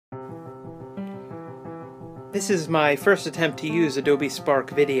This is my first attempt to use Adobe Spark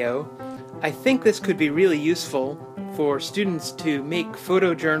Video. I think this could be really useful for students to make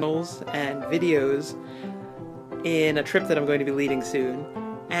photo journals and videos in a trip that I'm going to be leading soon.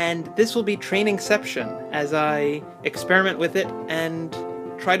 And this will be trainingception as I experiment with it and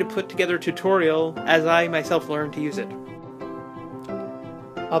try to put together a tutorial as I myself learn to use it.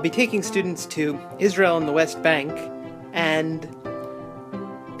 I'll be taking students to Israel and the West Bank, and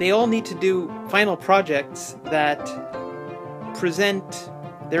they all need to do final projects that present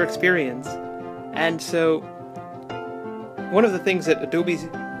their experience. And so one of the things that Adobe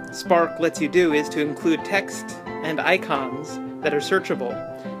Spark lets you do is to include text and icons that are searchable.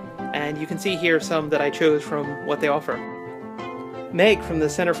 And you can see here some that I chose from what they offer. Meg from the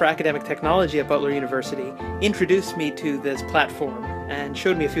Center for Academic Technology at Butler University introduced me to this platform and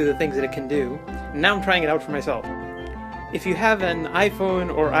showed me a few of the things that it can do. And now I'm trying it out for myself. If you have an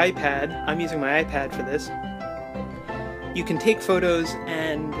iPhone or iPad, I'm using my iPad for this, you can take photos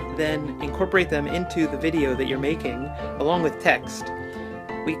and then incorporate them into the video that you're making, along with text.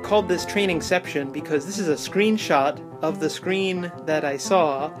 We called this trainingception because this is a screenshot of the screen that I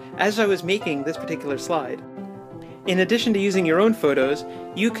saw as I was making this particular slide. In addition to using your own photos,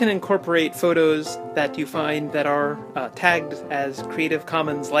 you can incorporate photos that you find that are tagged as Creative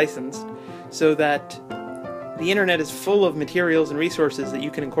Commons licensed, so that the internet is full of materials and resources that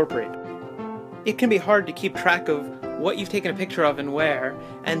you can incorporate. It can be hard to keep track of what you've taken a picture of and where,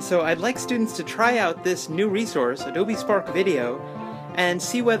 and so I'd like students to try out this new resource, Adobe Spark Video, and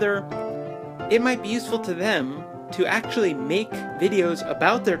see whether it might be useful to them to actually make videos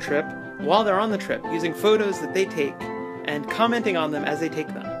about their trip while they're on the trip, using photos that they take and commenting on them as they take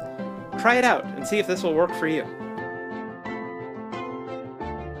them. Try it out and see if this will work for you.